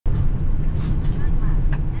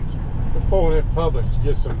pulling in Publix to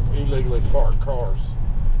get some illegally parked cars.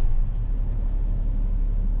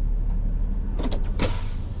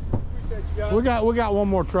 Appreciate you guys. We got one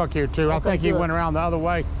more truck here too. Okay, I think he went around the other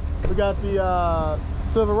way. We got the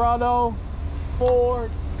Silverado, Ford.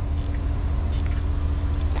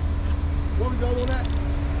 What was the other one at?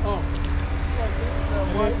 Oh,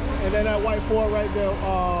 and then that white Ford right there.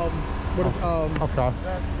 What is Okay.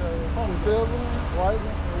 That's the silver, white,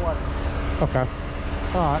 and white. Okay.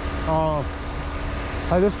 All right.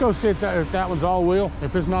 Hey, let's go see if that one's all wheel.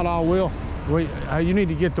 If it's not all wheel, you need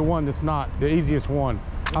to get the one that's not the easiest one.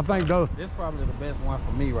 I think though. This is probably the best one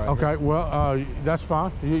for me right Okay. here. Well, that's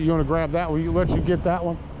fine. You want to grab that? Will you let you get that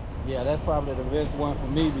one? Yeah, that's probably the best one for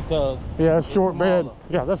me because yeah, it's short smaller. bed.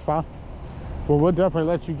 Yeah, that's fine. Well, we'll definitely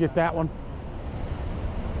let you get that one.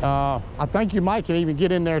 I think you might can even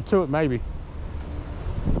get in there to it, maybe.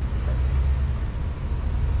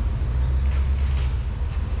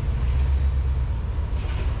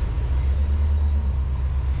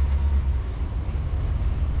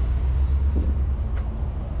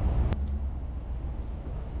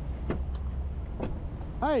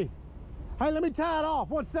 Hey, let me tie it off.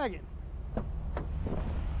 1 second.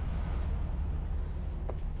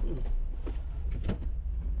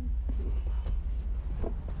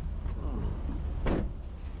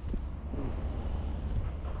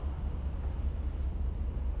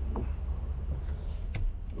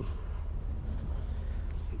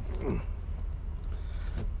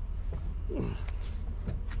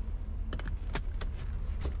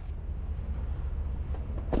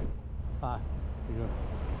 Hi. You good?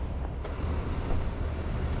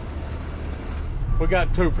 We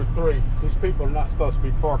got 2 for 3. These people are not supposed to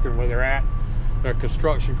be parking where they're at. They're a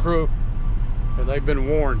construction crew, and they've been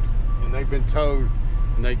warned, and they've been towed,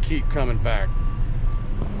 and they keep coming back.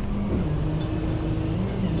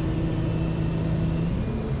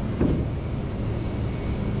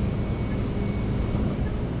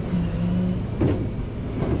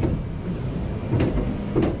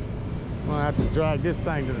 I'm gonna have to drag this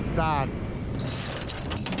thing to the side.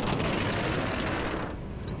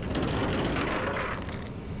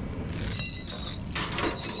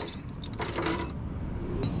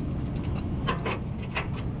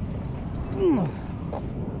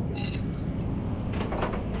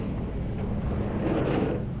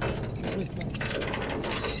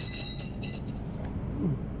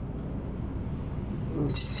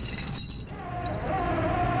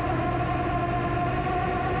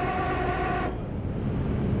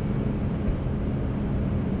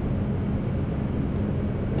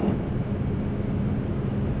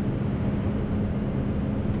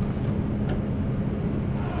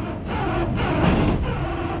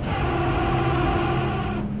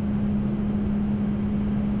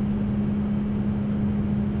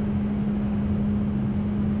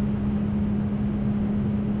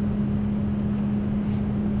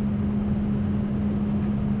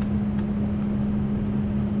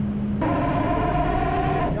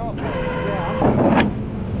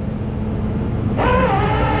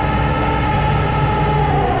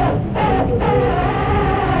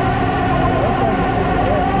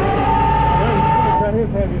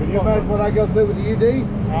 What I go through with the UD?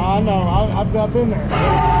 I know, I've been there. I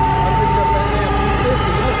picked up that damn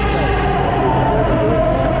 250 yesterday.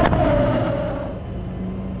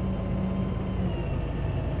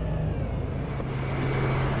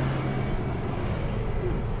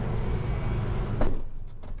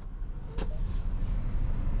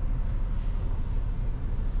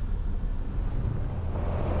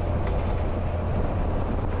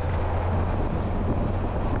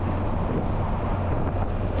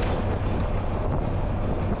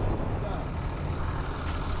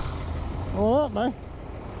 What up, man?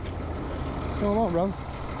 What's going on, brother?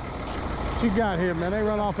 What you got here, man? They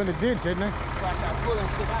run off in the ditch, didn't they? I pulling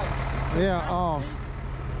shit out. Yeah,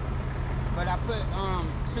 But I put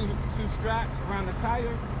two straps around the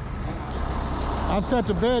tire. I've set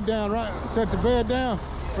the bed down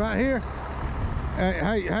right here.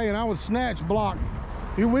 Hey, and I would snatch block.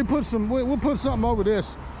 We'll put something over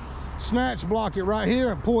this. Snatch block it right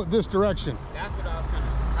here and pull it this direction. That's what I was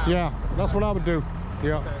trying to. Yeah, that's what I would do.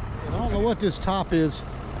 Yeah. Okay. I don't know what this top is.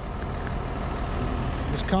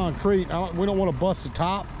 It's concrete. We don't want to bust the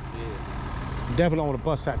top. Yeah. Definitely don't want to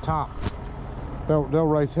bust that top. They'll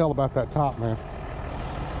raise hell about that top, man.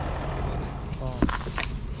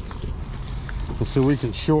 Let's see if we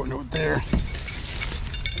can shorten it there.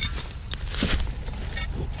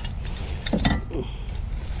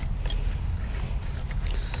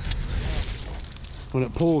 When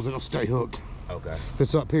it pulls, it'll stay hooked. Okay. If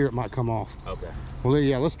it's up here, it might come off. Okay. Well,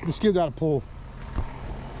 yeah, let's give that a pull.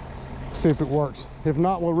 See if it works. If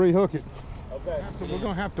not, we'll rehook it. Okay. We're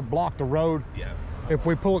gonna have to block the road. Yeah. If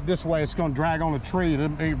we pull it this way, it's gonna drag on the tree. It'll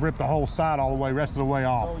rip the whole side all the way, rest of the way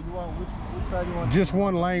off. So you want which side you want? Just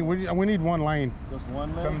one lane. We need one lane. Just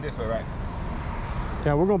one lane. Coming this way, right?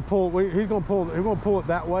 Yeah, we're gonna pull. He's gonna pull it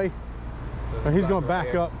that way, and he's gonna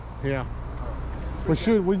back up. Yeah. We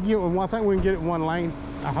should. We can get. I think we can get it in one lane.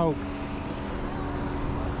 I hope.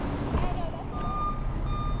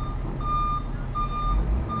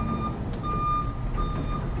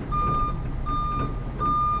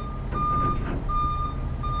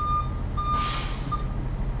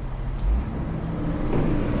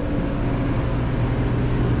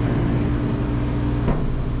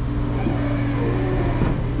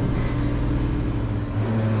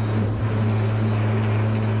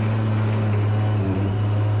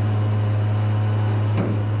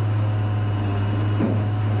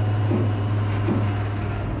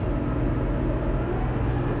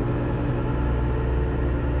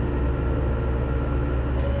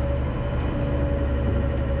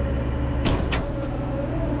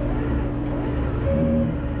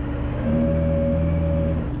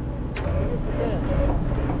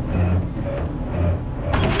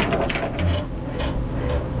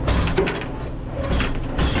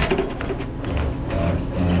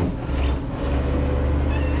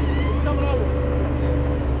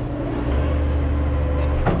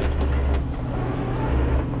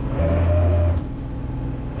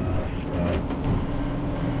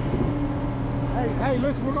 Hey,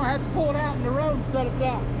 listen, we're gonna have to pull it out in the road and set it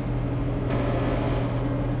down.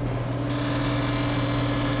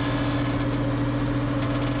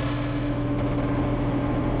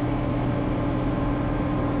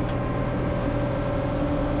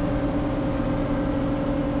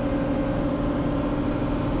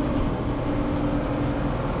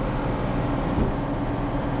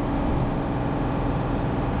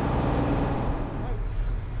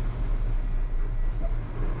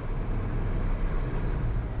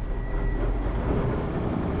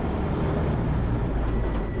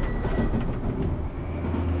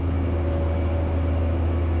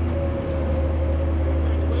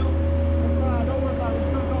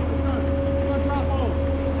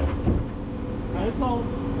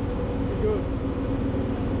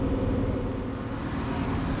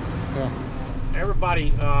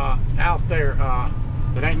 Everybody out there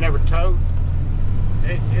that ain't never towed,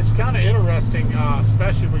 it's kind of interesting,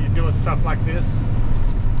 especially when you're doing stuff like this.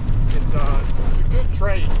 It's a good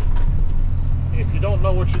trade. If you don't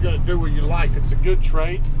know what you're going to do with your life, it's a good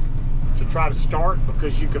trade to try to start,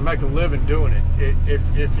 because you can make a living doing it.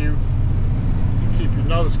 If you keep your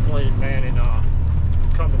nose clean, man, and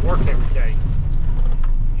come to work every day.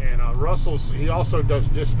 And he also does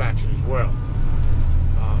dispatching as well.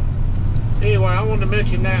 Anyway, I wanted to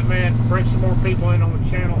mention that, man. Bring some more people in on the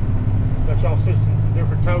channel. Let y'all see some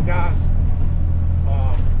different tow guys.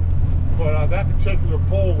 But that particular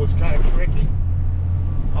pull was kind of tricky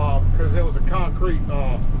because there was a concrete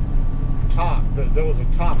top. There was a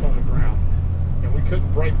top on the ground, and we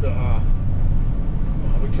couldn't break that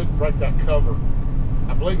cover.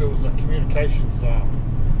 I believe it was a communications,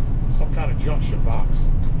 some kind of junction box,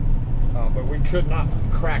 but we could not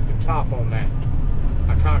crack the top on that.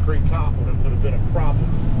 A concrete top would have been a problem,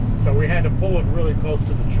 so we had to pull it really close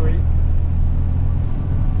to the tree.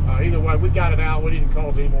 Either way, we got it out. We didn't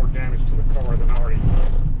cause any more damage to the car than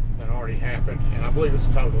already happened, and I believe it's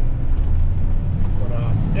total. But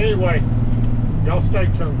anyway, y'all stay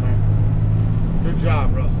tuned, man. Good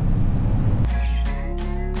job, Russell.